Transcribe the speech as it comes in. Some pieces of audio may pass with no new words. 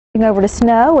over to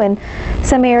snow in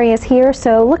some areas here,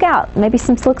 so look out. Maybe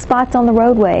some slick spots on the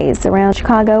roadways around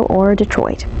Chicago or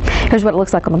Detroit. Here's what it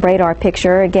looks like on the radar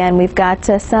picture. Again, we've got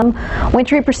some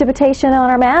wintry precipitation on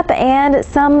our map and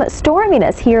some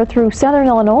storminess here through southern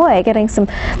Illinois, getting some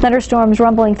thunderstorms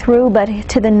rumbling through, but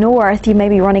to the north you may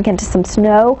be running into some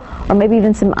snow or maybe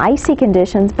even some icy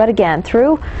conditions. But again,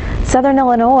 through southern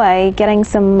Illinois, getting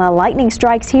some lightning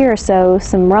strikes here, so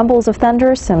some rumbles of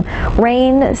thunder, some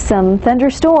rain, some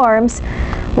thunderstorms.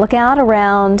 Look out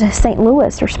around St.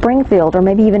 Louis or Springfield or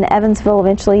maybe even Evansville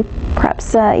eventually.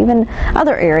 Perhaps even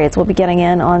other areas will be getting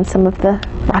in on some of the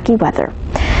rocky weather.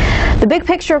 The big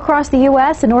picture across the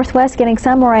U.S., the Northwest getting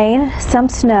some rain, some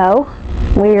snow.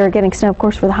 We are getting snow, of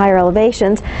course, for the higher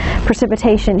elevations.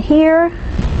 Precipitation here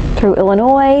through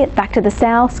Illinois, back to the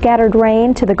south, scattered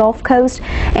rain to the Gulf Coast,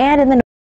 and in the